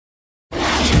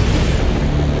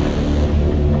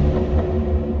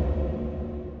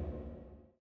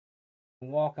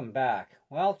and welcome back.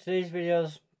 Well, today's video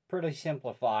is pretty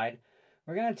simplified.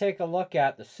 We're going to take a look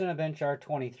at the Cinebench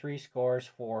R23 scores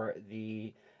for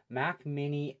the Mac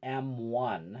Mini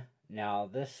M1. Now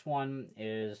this one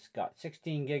is got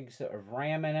 16 gigs of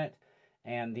RAM in it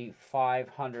and the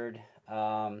 500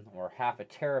 or half a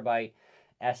terabyte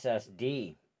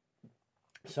SSD.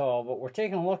 But we're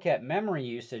taking a look at memory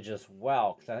usage as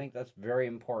well, because I think that's very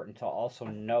important to also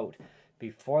note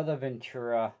before the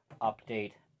Ventura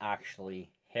update actually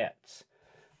hits.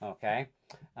 Okay,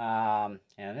 and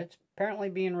it's apparently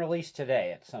being released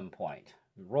today at some point.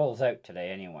 It rolls out today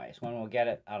anyways. When we'll get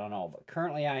it, I don't know. But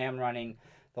currently I am running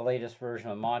the latest version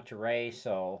of Monterey,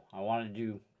 so I want to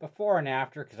do before and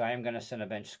after, because I am going to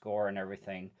Cinebench score and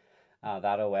everything,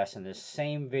 that OS in this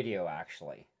same video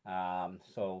actually.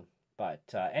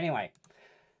 Anyway,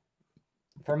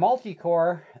 for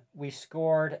multi-core, we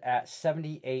scored at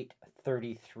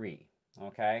 7833,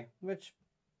 okay, which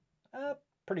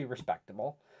pretty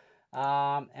respectable.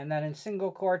 And then in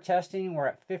single-core testing, we're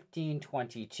at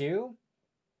 1522.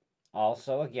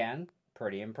 Also, again,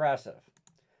 pretty impressive.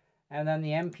 And then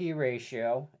the MP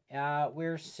ratio,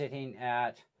 we're sitting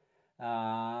at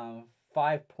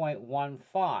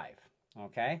 5.15,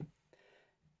 okay?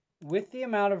 With the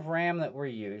amount of RAM that we're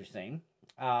using,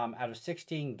 out of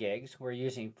 16 gigs, we're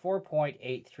using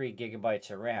 4.83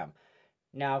 gigabytes of RAM.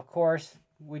 Now, of course,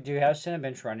 we do have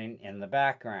Cinebench running in the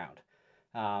background.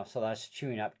 So that's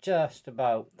chewing up just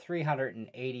about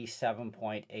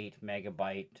 387.8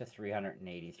 megabyte to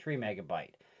 383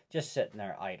 megabyte. Just sitting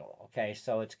there idle, okay?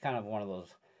 So it's kind of one of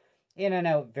those in and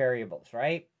out variables,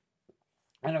 right?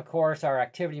 And of course, our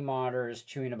activity monitor is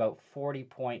chewing about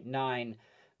 40.9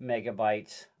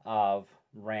 megabytes of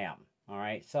RAM, all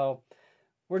right? So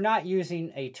we're not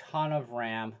using a ton of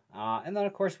RAM. And then,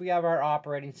 of course, we have our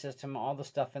operating system, all the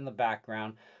stuff in the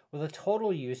background, with a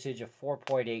total usage of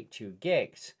 4.82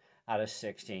 gigs out of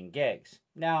 16 gigs.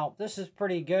 Now, this is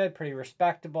pretty good, pretty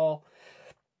respectable.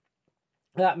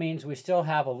 That means we still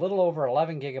have a little over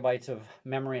 11 gigabytes of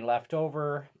memory left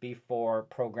over before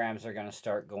programs are going to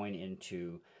start going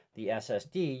into the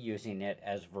SSD, using it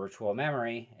as virtual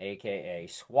memory, aka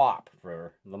swap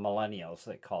for the millennials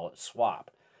that call it swap.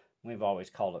 We've always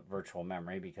called it virtual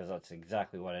memory because that's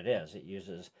exactly what it is. It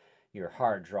uses your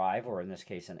hard drive, or in this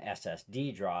case an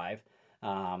SSD drive,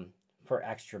 for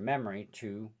extra memory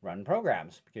to run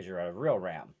programs because you're out of real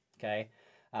RAM, okay?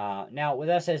 Now with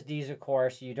SSDs, of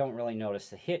course, you don't really notice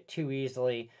the hit too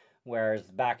easily, whereas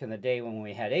back in the day when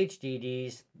we had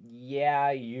HDDs,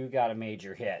 yeah, you got a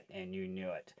major hit and you knew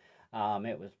it.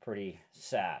 It was pretty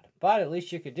sad, but at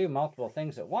least you could do multiple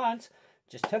things at once.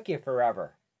 Just took you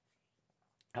forever.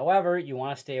 However, you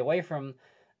want to stay away from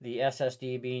the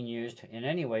SSD being used in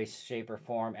any way, shape, or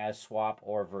form as swap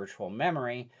or virtual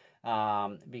memory,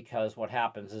 because what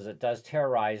happens is it does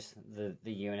terrorize the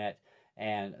unit,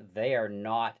 and they are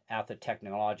not at the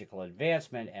technological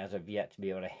advancement as of yet to be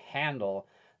able to handle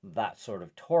that sort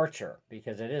of torture,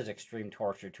 because it is extreme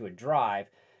torture to a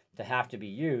drive to have to be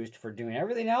used for doing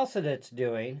everything else that it's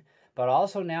doing, but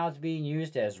also now it's being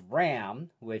used as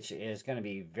RAM, which is going to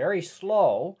be very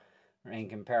slow in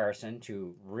comparison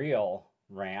to real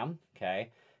RAM,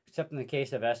 okay? Except in the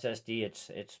case of SSD,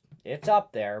 it's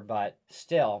up there, but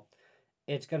still,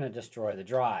 it's going to destroy the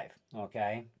drive,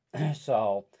 okay?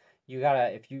 So you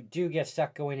gotta, if you do get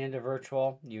stuck going into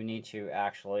virtual, you need to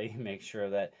actually make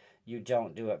sure that you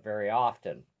don't do it very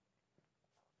often.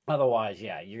 Otherwise,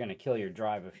 yeah, you're going to kill your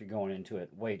drive if you're going into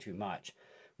it way too much,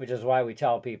 which is why we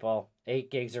tell people 8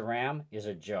 gigs of RAM is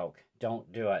a joke.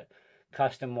 Don't do it.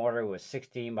 Custom order with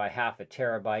 16 by half a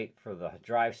terabyte for the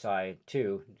drive side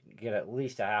too. Get at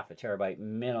least a half a terabyte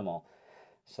minimal.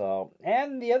 So,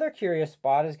 and the other curious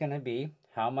spot is going to be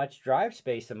how much drive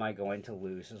space am I going to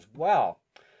lose as well.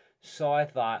 So I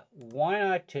thought, why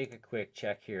not take a quick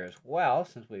check here as well,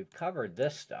 since we've covered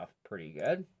this stuff pretty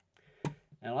good.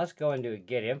 And let's go into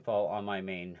get info on my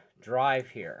main drive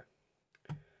here.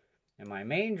 And my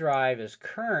main drive is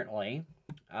currently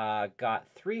got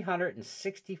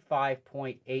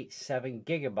 365.87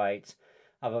 gigabytes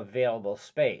of available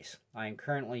space. I'm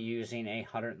currently using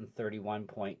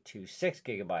 131.26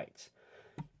 gigabytes.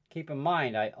 Keep in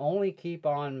mind, I only keep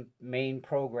on main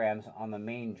programs on the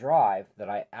main drive that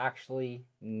I actually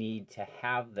need to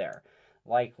have there,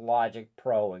 like Logic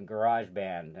Pro and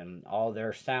GarageBand and all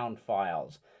their sound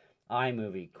files,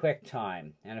 iMovie,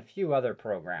 QuickTime, and a few other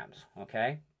programs,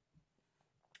 okay?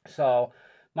 So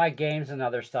my games and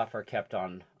other stuff are kept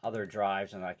on other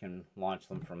drives, and I can launch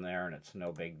them from there, and it's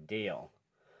no big deal.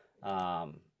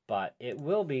 But it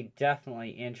will be definitely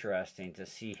interesting to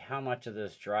see how much of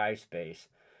this drive space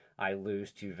I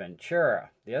lose to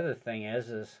Ventura. The other thing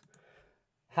is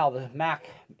how the Mac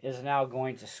is now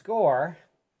going to score,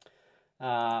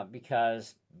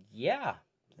 because, yeah,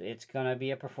 it's going to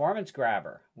be a performance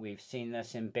grabber. We've seen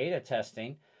this in beta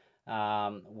testing,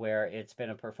 where it's been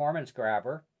a performance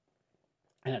grabber,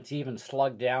 and it's even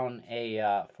slugged down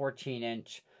a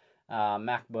 14-inch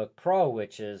MacBook Pro,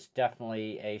 which is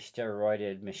definitely a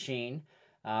steroided machine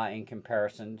in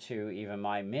comparison to even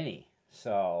my Mini.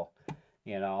 So,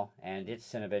 you know, and its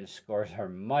Cinebench scores are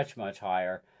much, much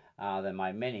higher than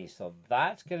my Mini. So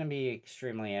that's going to be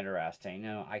extremely interesting. You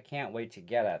know, I can't wait to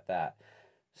get at that.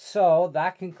 So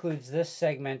that concludes this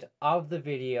segment of the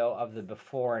video of the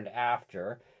before and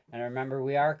after. And remember,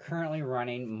 we are currently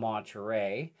running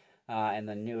Monterey and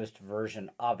the newest version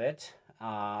of it.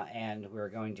 And we're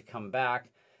going to come back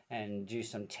and do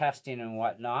some testing and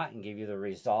whatnot and give you the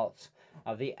results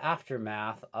of the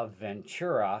aftermath of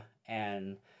Ventura,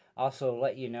 and also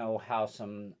let you know how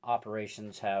some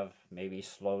operations have maybe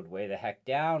slowed way the heck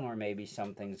down, or maybe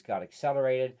some things got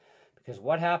accelerated, because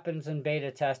what happens in beta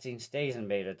testing stays in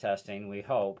beta testing, we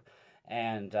hope.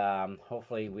 And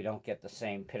hopefully we don't get the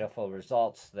same pitiful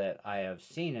results that I have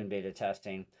seen in beta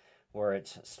testing, where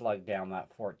it's slugged down that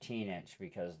 14-inch,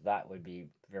 because that would be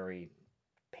very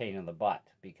pain in the butt,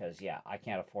 because, yeah, I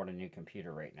can't afford a new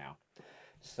computer right now.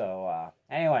 So,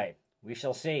 anyway, we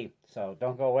shall see. So,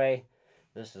 don't go away.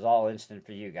 This is all instant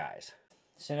for you guys.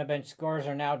 Cinebench scores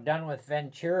are now done with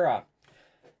Ventura.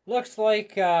 Looks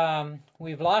like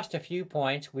we've lost a few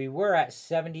points. We were at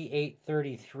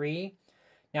 7833.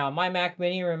 Now, my Mac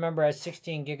Mini, remember, has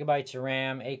 16 gigabytes of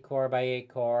RAM, 8 core by 8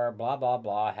 core, blah, blah,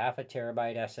 blah, half a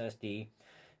terabyte SSD.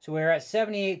 So we're at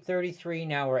 7833.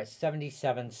 Now we're at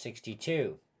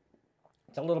 7762.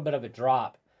 It's a little bit of a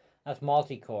drop. That's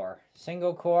multi-core.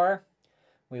 Single core,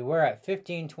 we were at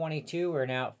 1522. We're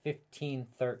now at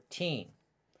 1513.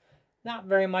 Not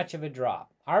very much of a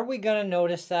drop. Are we going to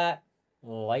notice that?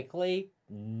 Likely,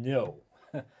 no.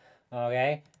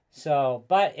 Okay, so,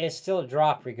 but it's still a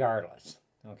drop regardless.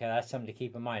 Okay, that's something to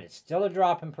keep in mind. It's still a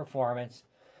drop in performance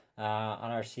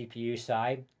on our CPU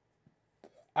side.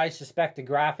 I suspect the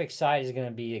graphics side is going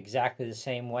to be exactly the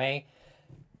same way.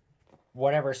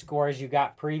 Whatever scores you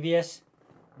got previous,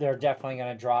 they're definitely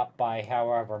going to drop by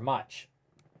however much.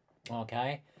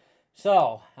 Okay,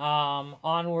 so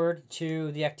onward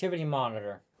to the activity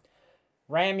monitor.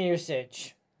 RAM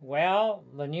usage. Well,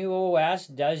 the new OS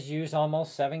does use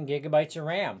almost 7 gigabytes of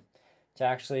RAM. It's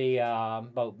actually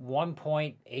about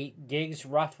 1.8 gigs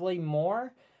roughly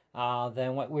more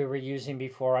than what we were using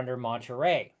before under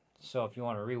Monterey. So if you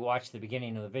want to rewatch the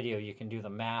beginning of the video, you can do the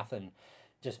math and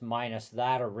just minus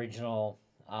that original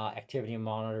activity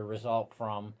monitor result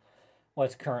from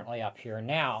what's currently up here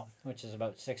now, which is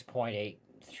about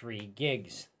 6.83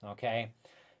 gigs, okay?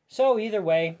 So either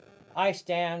way, I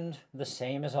stand the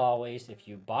same as always. If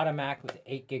you bought a Mac with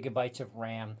 8 gigabytes of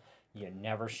RAM, you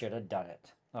never should have done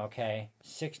it, okay?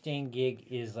 16 gig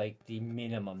is like the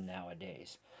minimum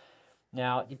nowadays.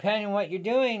 Now, depending on what you're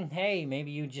doing, hey,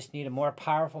 maybe you just need a more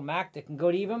powerful Mac that can go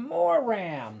to even more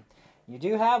RAM. You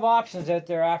do have options out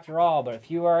there after all, but if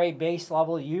you are a base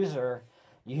level user,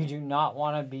 you do not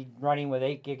want to be running with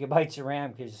 8 gigabytes of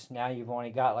RAM, because now you've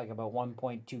only got like about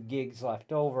 1.2 gigs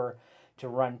left over to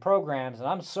run programs. And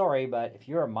I'm sorry, but if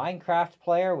you're a Minecraft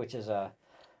player, which is a,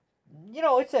 you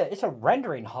know, it's a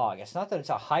rendering hog. It's not that it's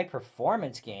a high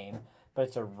performance game, but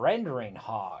it's a rendering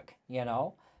hog, you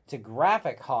know. It's a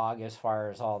graphic hog as far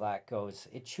as all that goes.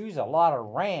 It chews a lot of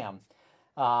RAM.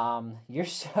 As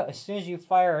soon as you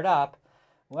fire it up,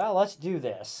 well, let's do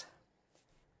this.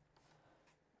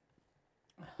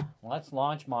 Let's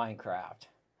launch Minecraft.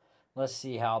 Let's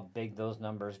see how big those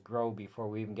numbers grow before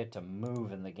we even get to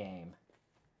move in the game.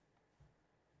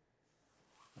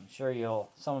 I'm sure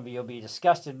some of you will be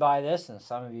disgusted by this, and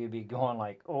some of you will be going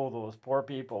like, oh, those poor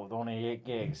people with only 8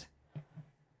 gigs.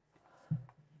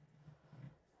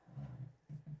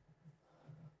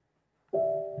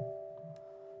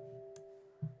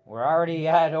 We're already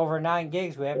at over 9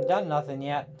 gigs. We haven't done nothing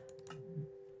yet.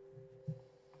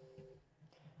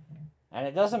 And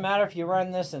it doesn't matter if you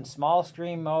run this in small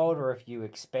screen mode or if you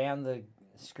expand the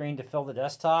screen to fill the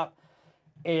desktop,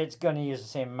 it's going to use the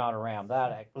same amount of RAM.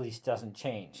 That at least doesn't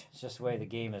change. It's just the way the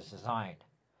game is designed.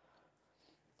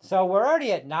 So we're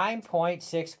already at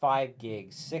 9.65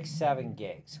 gigs, 7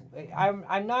 gigs.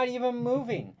 I'm not even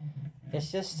moving.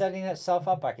 It's just setting itself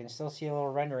up. I can still see a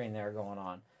little rendering there going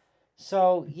on.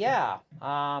 So yeah,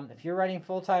 if you're running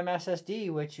full-time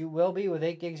SSD, which you will be with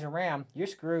 8 gigs of RAM, you're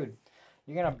screwed.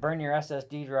 You're going to burn your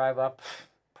SSD drive up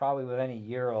probably within a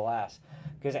year or less,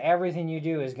 because everything you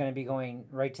do is going to be going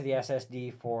right to the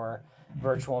SSD for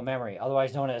virtual memory,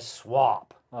 otherwise known as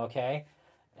swap, okay?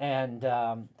 And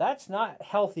that's not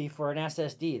healthy for an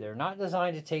SSD. They're not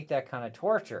designed to take that kind of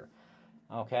torture.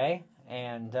 Okay?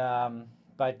 And,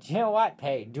 but you know what?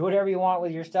 Hey, do whatever you want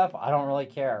with your stuff. I don't really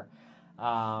care.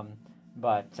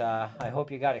 But I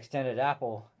hope you got extended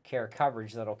Apple Care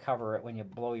coverage that'll cover it when you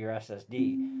blow your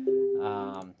SSD.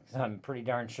 I'm pretty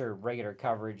darn sure regular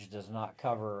coverage does not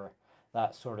cover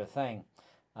that sort of thing.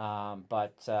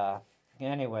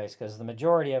 Anyways, because the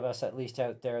majority of us, at least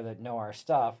out there that know our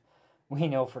stuff, we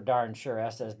know for darn sure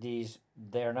SSDs,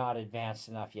 they're not advanced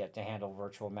enough yet to handle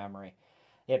virtual memory.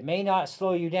 It may not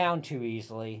slow you down too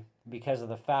easily because of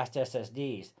the fast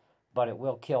SSDs, but it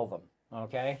will kill them,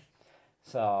 okay?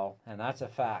 So, and that's a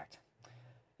fact.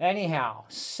 Anyhow,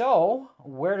 so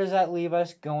where does that leave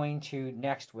us going to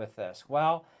next with this?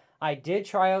 Well, I did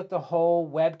try out the whole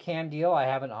webcam deal. I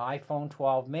have an iPhone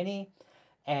 12 mini,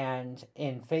 and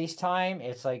in FaceTime,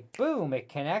 it's like, boom, it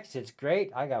connects. It's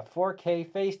great. I got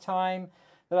 4K FaceTime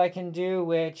that I can do,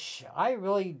 which I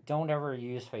really don't ever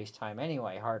use FaceTime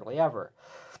anyway, hardly ever.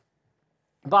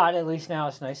 But at least now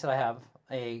it's nice that I have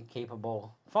a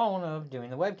capable phone of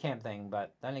doing the webcam thing.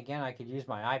 But then again, I could use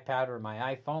my iPad or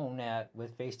my iPhone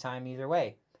with FaceTime either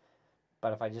way.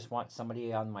 But if I just want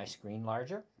somebody on my screen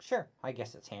larger, sure, I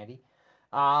guess it's handy.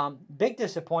 Big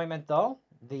disappointment though,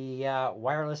 the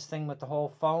wireless thing with the whole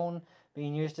phone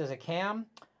being used as a cam,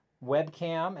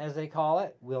 webcam as they call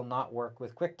it, will not work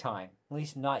with QuickTime, at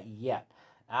least not yet.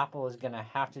 Apple is going to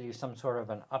have to do some sort of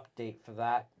an update for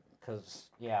that because,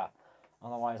 yeah,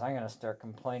 otherwise I'm going to start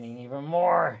complaining even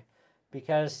more.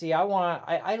 Because, see,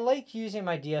 I like using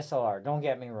my DSLR, don't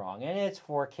get me wrong, and it's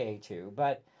 4K too,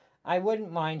 but I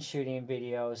wouldn't mind shooting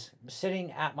videos, sitting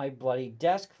at my bloody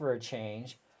desk for a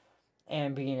change,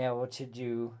 and being able to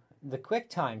do the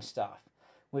QuickTime stuff,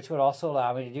 which would also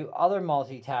allow me to do other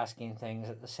multitasking things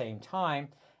at the same time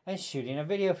and shooting a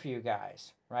video for you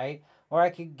guys, right? Or I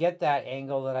could get that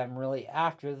angle that I'm really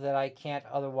after that I can't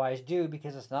otherwise do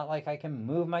because it's not like I can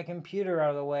move my computer out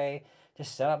of the way to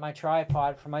set up my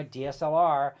tripod for my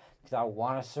DSLR because I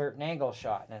want a certain angle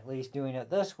shot. And at least doing it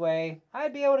this way,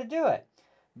 I'd be able to do it.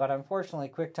 But unfortunately,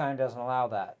 QuickTime doesn't allow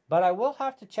that. But I will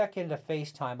have to check into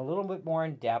FaceTime a little bit more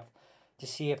in depth to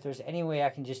see if there's any way I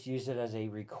can just use it as a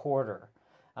recorder,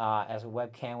 as a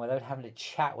webcam, without having to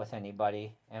chat with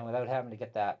anybody and without having to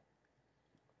get that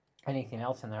anything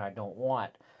else in there I don't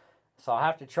want. So I'll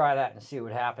have to try that and see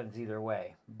what happens either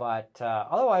way. But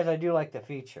otherwise, I do like the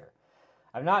feature.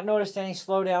 I've not noticed any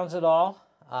slowdowns at all.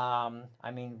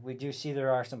 I mean, we do see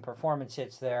there are some performance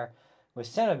hits there with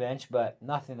Cinebench, but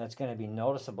nothing that's going to be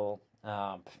noticeable,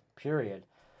 period.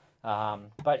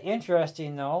 But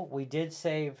interesting, though, we did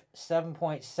save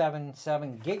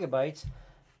 7.77 gigabytes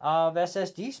of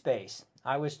SSD space.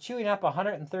 I was chewing up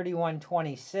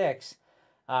 131.26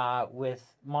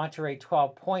 with Monterey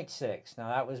 12.6. Now,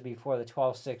 that was before the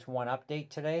 12.6.1 update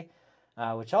today,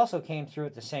 which also came through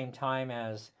at the same time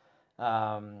as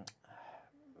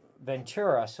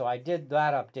Ventura. So I did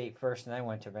that update first and then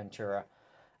went to Ventura.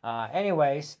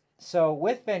 Anyways, so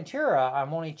with Ventura,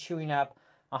 I'm only chewing up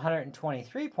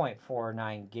 123.49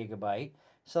 gigabyte.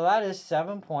 So that is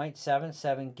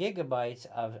 7.77 gigabytes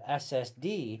of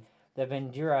SSD that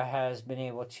Ventura has been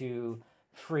able to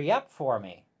free up for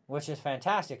me, which is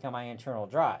fantastic on my internal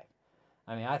drive.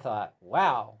 I mean, I thought,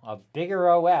 wow, a bigger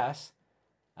OS.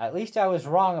 At least I was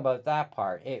wrong about that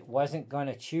part. It wasn't going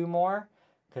to chew more,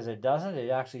 because it doesn't. It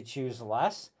actually chews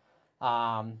less.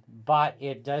 But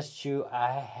it does chew a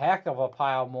heck of a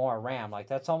pile more RAM. Like,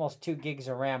 that's almost 2 gigs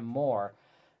of RAM more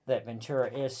that Ventura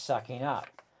is sucking up.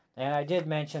 And I did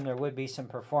mention there would be some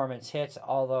performance hits,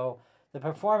 although the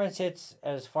performance hits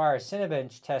as far as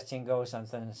Cinebench testing goes on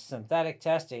synthetic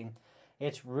testing,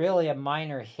 it's really a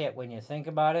minor hit when you think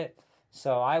about it.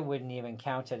 So I wouldn't even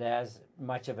count it as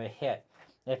much of a hit.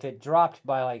 If it dropped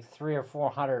by like 300 or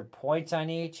 400 points on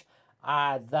each,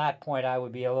 at that point I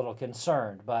would be a little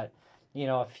concerned. But, you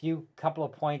know, a couple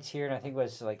of points here, and I think it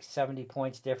was like 70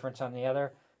 points difference on the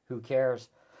other. Who cares?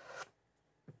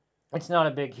 It's not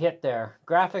a big hit there.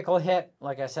 Graphical hit,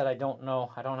 like I said, I don't know.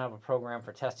 I don't have a program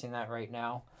for testing that right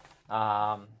now.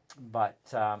 And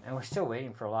we're still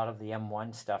waiting for a lot of the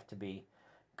M1 stuff to be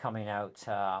coming out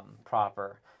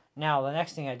proper. Now, the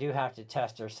next thing I do have to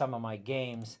test are some of my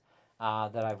games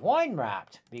that I've wine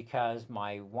wrapped, because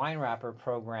my wine wrapper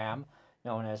program,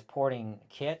 known as Porting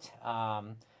Kit,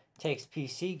 takes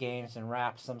PC games and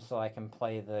wraps them so I can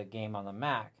play the game on the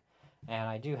Mac. And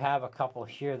I do have a couple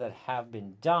here that have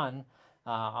been done.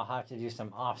 I'll have to do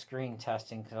some off-screen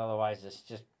testing, because otherwise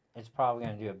it's probably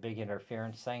going to do a big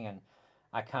interference thing, and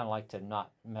I kind of like to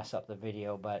not mess up the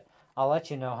video. But I'll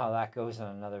let you know how that goes in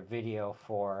another video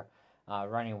for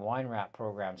running wine wrap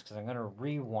programs, because I'm going to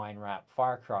re-wine wrap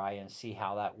Far Cry and see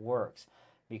how that works.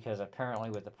 Because apparently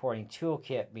with the porting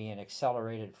toolkit being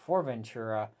accelerated for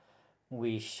Ventura,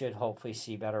 we should hopefully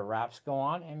see better wraps go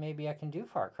on, and maybe I can do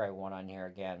Far Cry 1 on here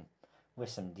again with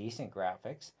some decent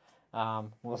graphics.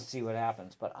 We'll see what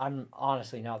happens, but I'm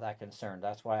honestly not that concerned.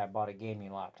 That's why I bought a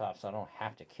gaming laptop, so I don't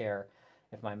have to care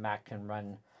if my Mac can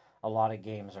run a lot of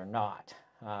games or not.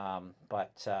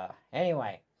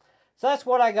 Anyway, so that's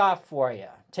what I got for you.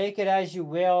 Take it as you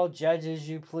will, judge as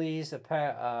you please,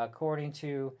 according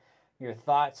to your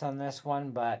thoughts on this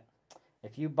one. But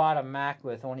if you bought a Mac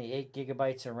with only 8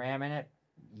 gigabytes of RAM in it,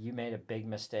 you made a big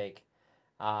mistake.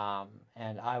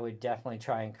 And I would definitely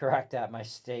try and correct that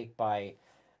mistake by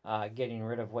getting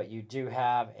rid of what you do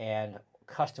have and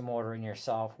custom ordering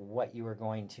yourself what you are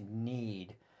going to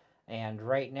need. And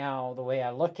right now, the way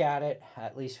I look at it,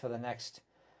 at least for the next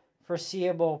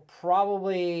foreseeable,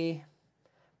 probably,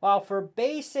 well, for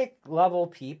basic level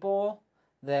people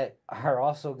that are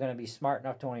also going to be smart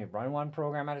enough to only run one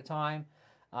program at a time,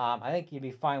 I think you'd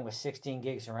be fine with 16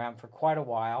 gigs of RAM for quite a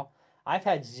while. I've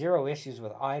had 0 issues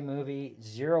with iMovie,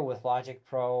 0 with Logic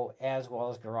Pro, as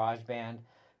well as GarageBand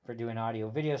for doing audio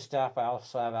video stuff. I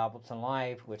also have Ableton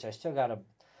Live, which I still got to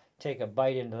take a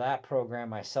bite into that program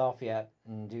myself yet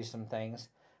and do some things.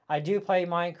 I do play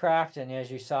Minecraft, and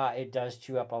as you saw, it does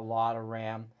chew up a lot of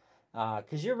RAM.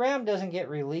 Because your RAM doesn't get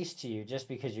released to you just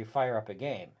because you fire up a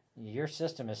game. Your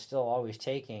system is still always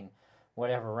taking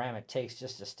whatever RAM it takes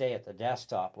just to stay at the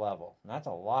desktop level. And that's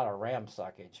a lot of RAM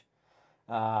suckage.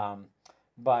 Your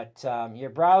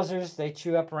browsers, they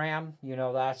chew up RAM, you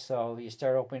know that, so you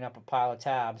start opening up a pile of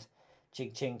tabs,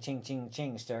 ching, ching, ching, ching,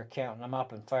 ching, start counting them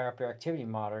up and fire up your activity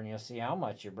monitor, and you'll see how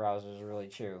much your browsers really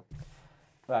chew.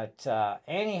 But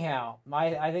anyhow,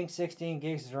 I think 16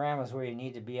 gigs of RAM is where you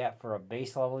need to be at for a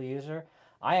base level user.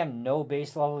 I am no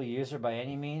base level user by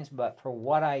any means, but for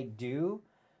what I do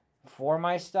for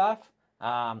my stuff,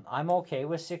 I'm okay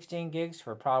with 16 gigs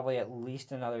for probably at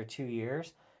least another 2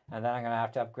 years. And then I'm going to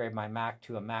have to upgrade my Mac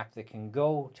to a Mac that can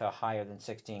go to higher than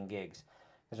 16 gigs.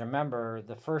 Because remember,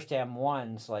 the first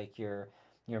M1s, like your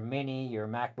Mini, your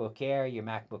MacBook Air, your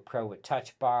MacBook Pro with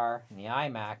Touch Bar, and the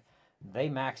iMac, they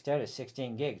maxed out at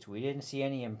 16 gigs. We didn't see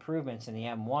any improvements in the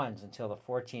M1s until the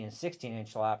 14 and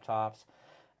 16-inch laptops,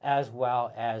 as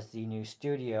well as the new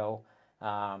Studio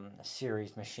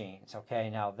series machines. Okay,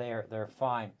 now they're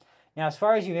fine. Now, as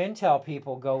far as you Intel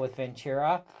people go with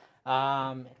Ventura,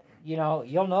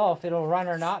 you'll know if it'll run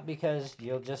or not because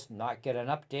you'll just not get an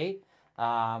update.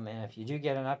 And if you do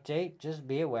get an update, just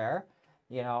be aware,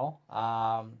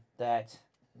 that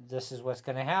this is what's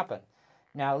going to happen.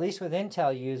 Now, at least with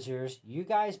Intel users, you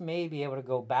guys may be able to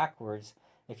go backwards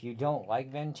if you don't like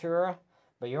Ventura,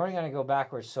 but you're only going to go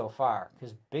backwards so far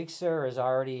because Big Sur is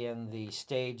already in the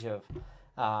stage of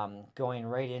going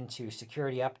right into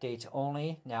security updates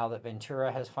only now that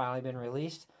Ventura has finally been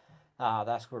released.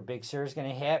 That's where Big Sur is going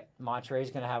to hit. Monterey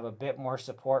is going to have a bit more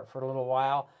support for a little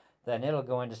while. Then it'll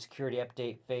go into security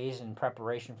update phase in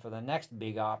preparation for the next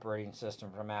big operating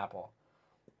system from Apple.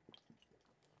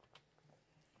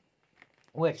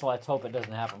 Which, let's hope it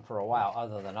doesn't happen for a while,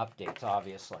 other than updates,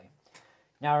 obviously.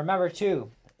 Now, remember, too,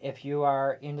 if you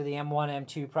are into the M1,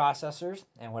 M2 processors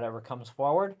and whatever comes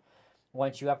forward,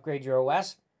 once you upgrade your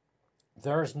OS,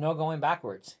 there's no going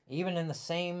backwards. Even in the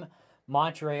same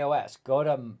Monterey OS, go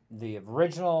to the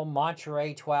original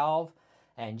Monterey 12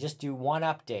 and just do one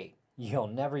update. You'll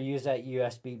never use that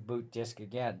USB boot disk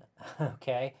again,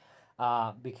 okay?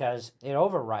 Because it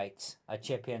overwrites a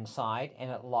chip inside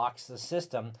and it locks the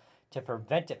system to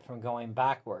prevent it from going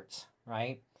backwards,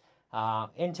 right?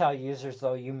 Intel users,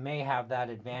 though, you may have that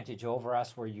advantage over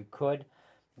us where you could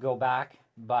go back,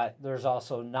 but there's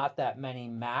also not that many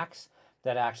Macs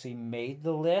that actually made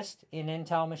the list in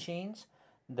Intel machines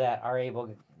that are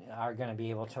going to be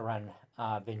able to run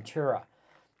Ventura.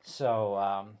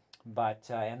 So,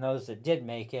 and those that did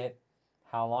make it,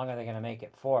 how long are they going to make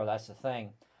it for? That's the thing.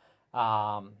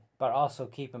 But also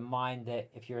keep in mind that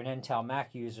if you're an Intel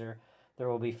Mac user, there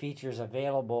will be features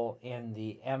available in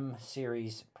the M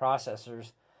series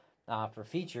processors for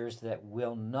features that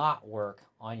will not work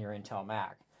on your Intel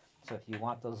Mac. So if you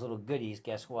want those little goodies,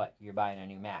 guess what? You're buying a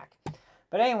new Mac.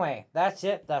 But anyway, that's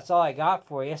it. That's all I got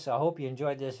for you. So I hope you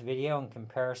enjoyed this video in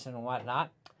comparison and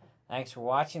whatnot. Thanks for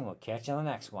watching. We'll catch you on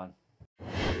the next one.